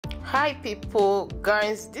Hi people,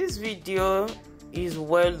 guys, this video is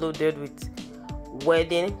well loaded with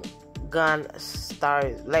wedding gown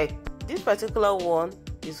styles. Like this particular one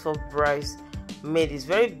is for bridesmaid. It's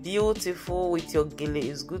very beautiful with your gele.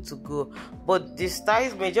 It's good to go, but the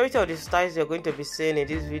styles, majority of the styles you're going to be seeing in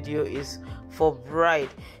this video is for bride.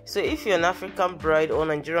 So if you're an African bride or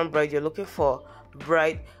Nigerian bride, you're looking for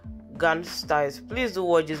bride gown styles, please do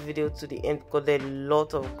watch this video to the end because there are a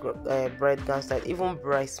lot of bride gown styles, even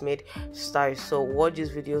bridesmaid styles. So watch this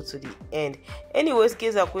video to the end. Anyways,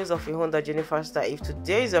 kings and queens of Ihonda Jennifer style, if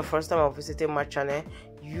today is your first time of visiting my channel,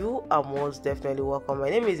 you are most definitely welcome. My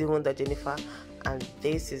name is Ihonda Jennifer and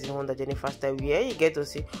this is Ihonda Jennifer style, where you get to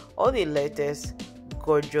see all the latest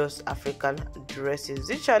gorgeous African dresses.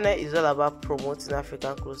 This channel is all about promoting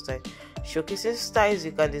African clothes style, showcasing styles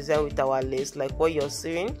you can design with our lace, like what you're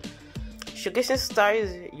seeing, showcasing styles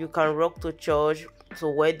you can rock to church, to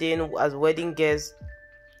wedding, as wedding guests,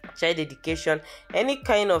 child dedication, any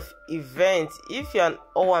kind of event. If you're an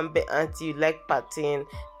Owambe auntie, you like partying,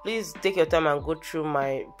 please take your time and go through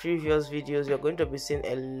my previous videos. You're going to be seeing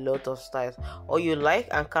a lot of styles. Or you like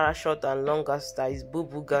Ankara short and longer styles,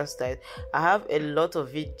 boo gown styles, I have a lot of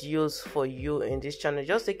videos for you in this channel.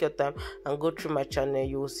 Just take your time and go through my channel.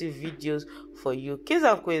 You will see videos for you. Kings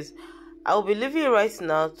and queens, I will be leaving you right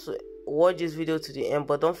now to watch this video to the end,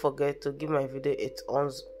 but don't forget to give my video a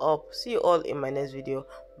thumbs up. See you all in my next video.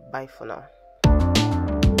 Bye for now.